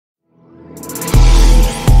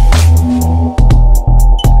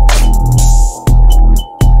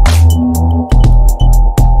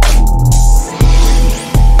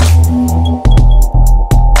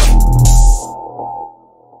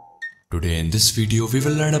this video, we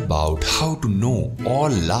will learn about how to know all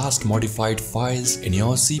last modified files in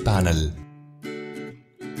your cPanel.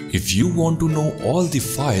 If you want to know all the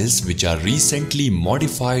files which are recently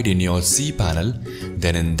modified in your cPanel,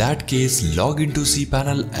 then in that case log into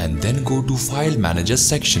cPanel and then go to File Manager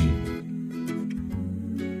section.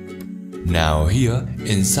 Now here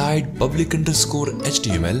inside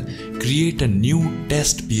public_HTML, create a new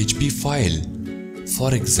test.php file.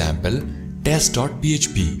 For example,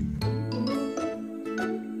 test.php.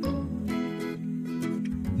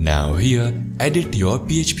 Now here edit your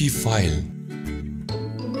PHP file.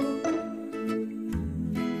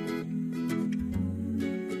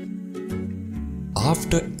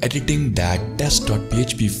 After editing that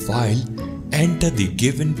test.php file, enter the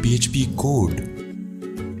given PHP code.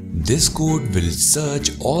 This code will search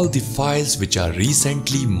all the files which are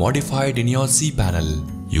recently modified in your cPanel.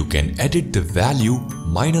 You can edit the value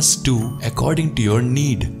 -2 according to your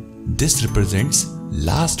need. This represents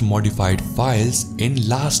last modified files in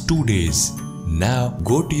last 2 days. Now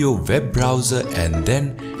go to your web browser and then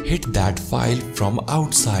hit that file from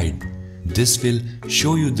outside. This will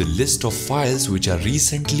show you the list of files which are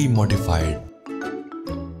recently modified.